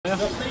Yeah.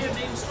 The player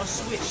names are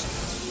switched.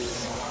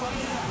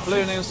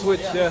 Player name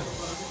switched, yeah.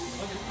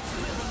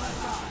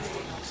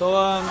 So,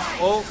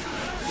 oh,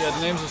 yeah,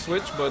 the names are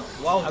switched, but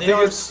Wow, I they think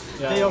are it's,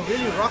 they are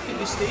really rocking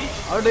the stage.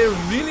 Are they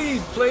really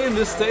playing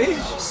this stage?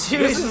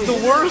 Seriously, This is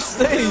the worst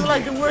This stage. is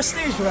like the worst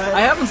stage, right?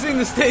 I haven't seen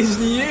the stage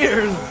in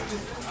years.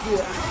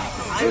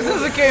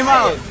 Since it came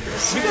out.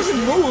 Because it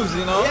moves,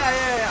 you know?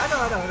 Yeah, I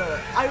know.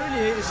 I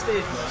really hate the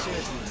stage, man,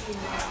 seriously.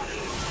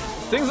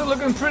 Things are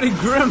looking pretty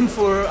grim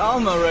for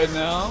Almeh right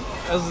now,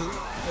 as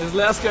his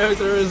last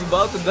character is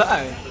about to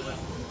die.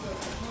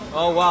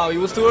 Oh wow, he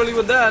was too early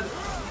with that.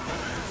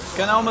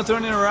 Can Almeh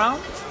turn it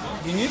around?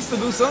 He needs to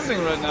do something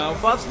right now.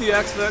 Pops the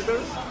X Factor.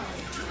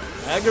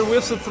 Agger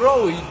whiffs a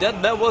throw.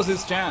 That was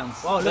his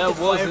chance. Wow, that look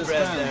at was his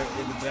Firebrand chance.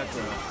 there in the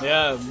background.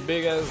 Yeah,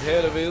 big ass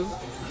head of his.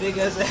 Big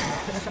as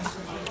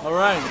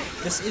Alright.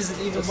 This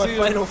isn't even my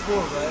final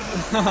form,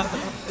 right?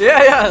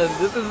 yeah,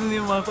 this isn't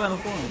even my final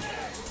form.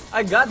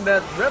 I got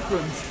that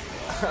reference.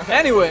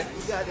 Anyway.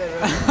 You got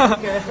that right.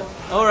 Okay.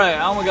 Alright,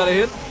 Almeh got a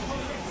hit.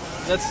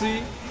 Let's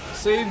see.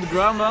 Save the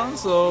ground down,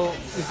 so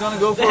he's gonna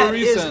go for a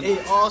reset. That is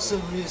an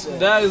awesome reset.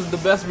 That is the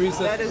best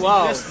reset. That is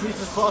wow. the best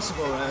reset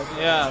possible, man.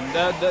 Yeah,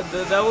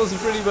 that was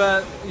pretty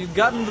bad. He's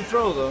gotten the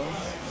throw though.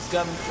 He's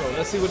gotten the throw.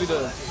 Let's see what he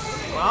does.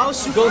 Wow,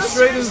 super. Go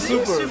straight in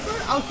Seriously?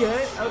 super.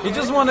 Okay. He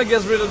just wanna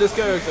get rid of this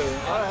character.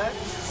 Alright.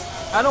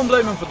 I don't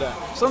blame him for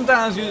that.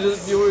 Sometimes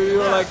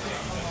you're like,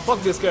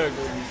 fuck this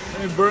character.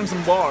 Let me burn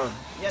some bar.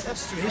 Yeah,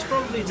 that's true. He's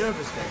probably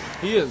nervous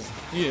though. He is.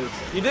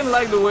 He didn't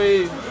like the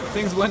way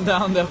things went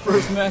down that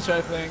first match, I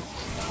think.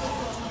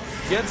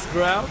 Gets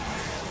grabbed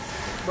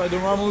by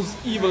Dormammu's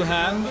evil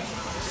hand.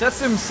 Sets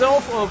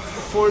himself up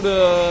for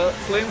the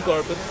flame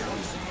carpet.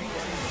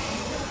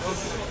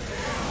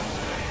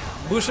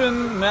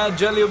 Bushin, Mad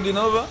Jelly of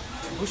Dinova.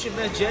 Bushin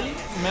Mad Jelly?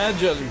 Mad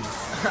Jelly.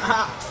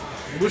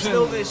 Bushin.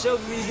 So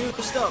we do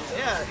the stuff.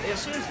 Yeah,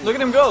 seriously. Look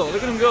at him go.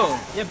 Look at him go.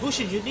 Yeah,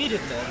 Bushin, you need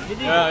it, man. You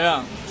need it.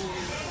 Yeah.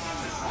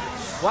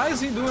 Why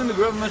is he doing the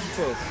grab measure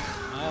first?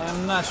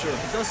 I'm not sure.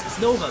 Because it's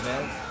Nova,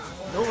 man.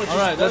 Nova just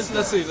Alright, does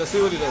let's see. Let's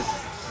see what he does.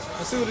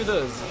 Let's see what he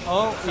does.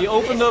 Oh, he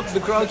opened up the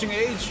crouching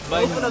H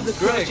by Open up the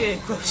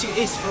Greg. crouching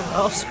H from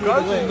half screen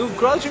away. Dude,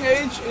 crouching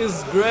H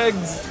is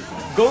Greg's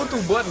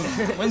go-to button.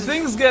 When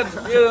things get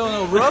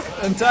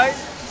rough and tight,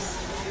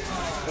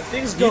 When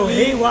things go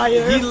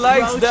haywire, he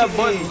likes that crouching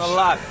button H. a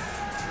lot.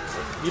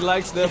 He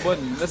likes that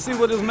button. Let's see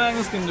what his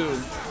Magnus can do.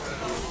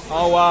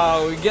 Oh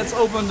wow, he gets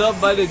opened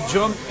up by the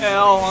jump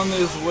L on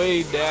his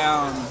way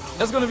down.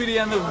 That's gonna be the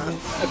end of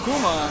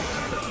Akuma.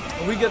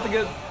 We get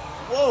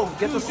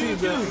to see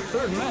the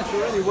third match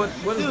already.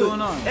 What is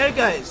going on? Hey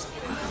guys,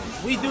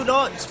 we do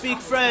not speak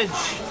French.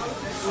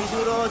 We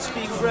do not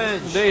speak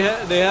French.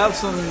 They have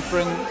some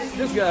friend.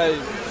 This guy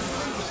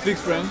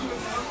speaks French.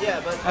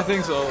 Yeah, but I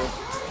think so.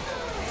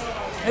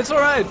 It's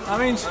alright. I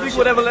mean, speak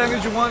whatever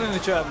language you want in the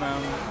chat,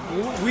 man.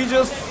 We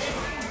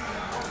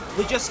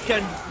just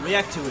can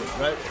react to it,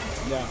 right?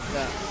 yeah.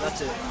 Yeah,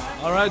 that's it.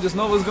 Alright, this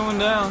Nova's going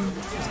down.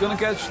 He's gonna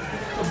catch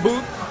a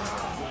boot.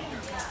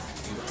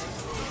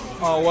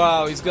 Oh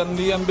wow, he's gotten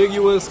the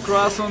ambiguous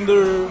cross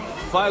under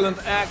violent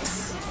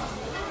axe,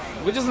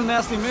 which is a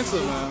nasty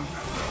mix-up, man.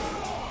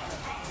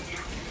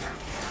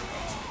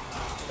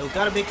 We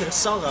gotta make it a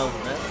song out,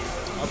 man.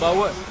 About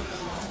what?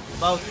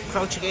 About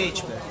crouching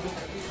H, man.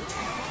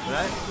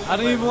 Right? I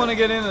don't even want to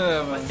get into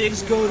that, man.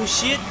 Things go to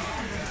shit.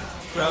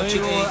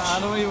 Crouching H. I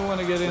don't even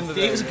want to get into that.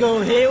 Things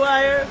go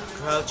haywire.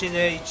 Crouching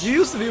H. You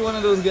used to be one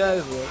of those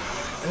guys, bro.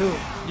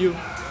 Who? You.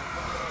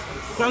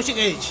 Crouching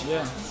H.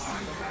 Yeah.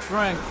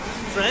 Frank.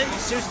 Frank?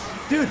 Seriously?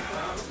 Dude,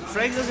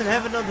 Frank doesn't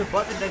have another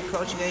button than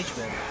crouching H,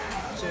 man.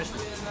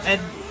 Seriously.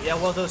 And, yeah,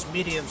 well, those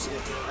mediums.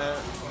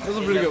 Those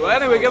are pretty good. Well,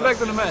 anyway, get back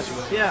to the match,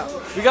 bro. Yeah.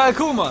 We got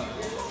Akuma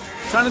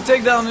trying to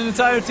take down an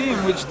entire team,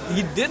 which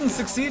he didn't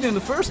succeed in the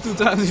first 2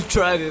 times he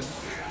tried it.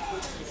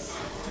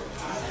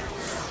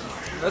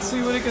 Let's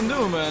see what he can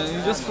do, man.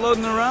 He's just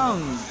floating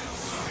around,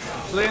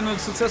 playing a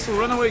successful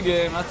runaway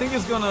game. I think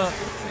he's gonna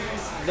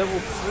level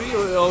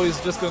 3, or he's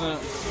just gonna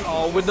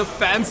with the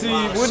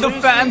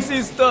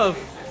fancy stuff.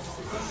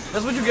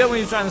 That's what you get when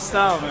you're trying to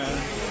style,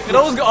 man. It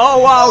always go.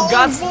 Oh wow,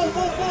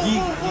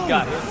 he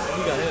got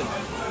hit.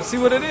 Let's see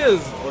what it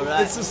is.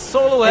 Right. It's a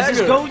solo Hagger.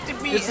 This is going to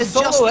be it's a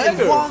solo just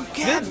Hagger. one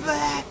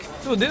comeback.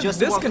 Dude,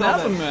 this can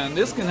happen, man.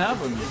 This can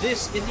happen.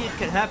 This indeed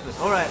can happen.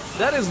 Alright.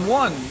 That is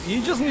one.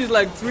 You just need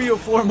like 3 or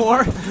 4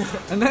 more,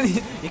 and then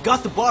you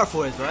got the bar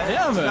for it, right?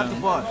 Yeah, man. You got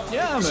the bar.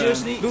 Yeah, man.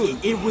 Seriously,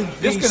 dude, it would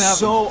this be can happen.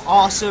 so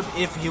awesome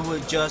if he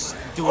would just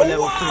do a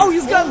level 3. Oh,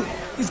 he's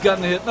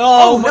gotten a hit.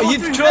 Oh, my, he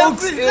level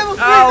chokes three, it level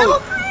three, out. level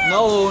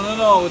three.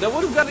 No. That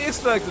would have got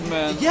expected,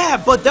 man. Yeah,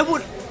 but that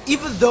would,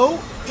 even though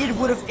it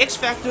would have X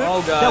Factor.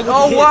 Oh god. That would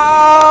Oh hit.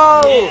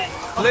 wow! Yeah.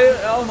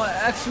 Player.Almeh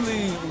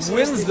actually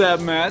wins that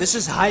match. This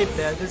is hype,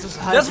 man. This is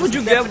hype. That's what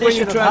you get when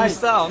you're trying to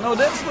style. style. No,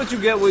 that's what you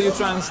get when you're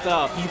trying to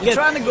style. You're get-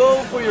 trying to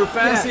go for your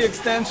fancy Yeah.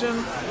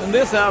 extension, and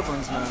this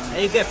happens, man.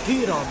 And you get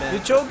peed on, You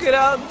man. choke it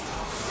out,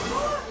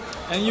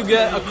 and you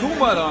get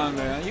Akuma on,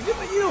 man. You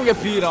don't get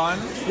peed on.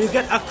 You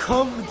get a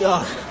cum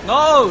dog.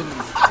 No!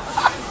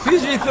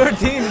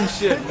 PG-13 and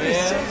shit,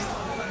 man.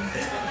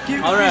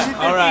 All right,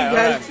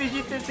 alright.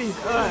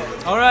 PG-13.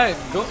 Alright. Alright,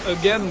 go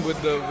again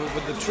with the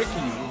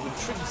tricky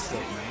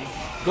stuff,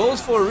 man.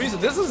 Goes for a reason.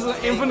 This is an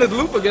infinite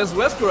loop against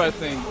Wesker, I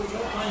think.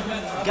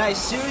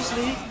 Guys,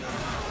 seriously,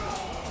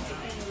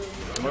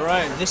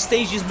 Alright. this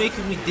stage is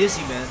making me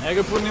dizzy, man.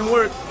 Hager putting in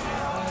work.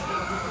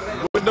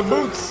 With the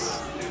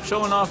boots.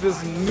 Showing off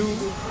his new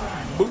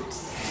boots.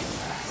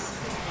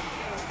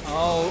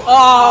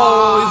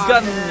 Oh, he's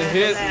gotten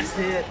hit. Last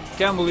hit.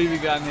 Can't believe he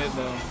got hit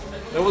though.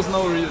 There was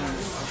no reason.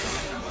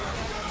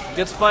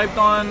 Gets piped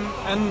on,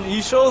 and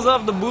he shows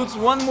off the boots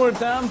one more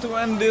time to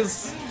end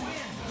this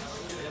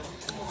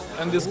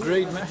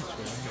great match.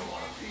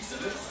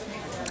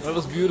 That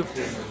was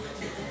beautiful.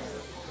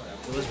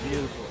 It was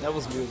beautiful. That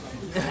was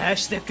beautiful.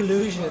 Hashtag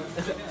collusion.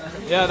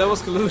 Yeah, that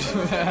was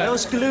collusion. That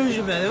was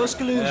collusion, man. That was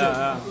collusion.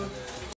 Yeah.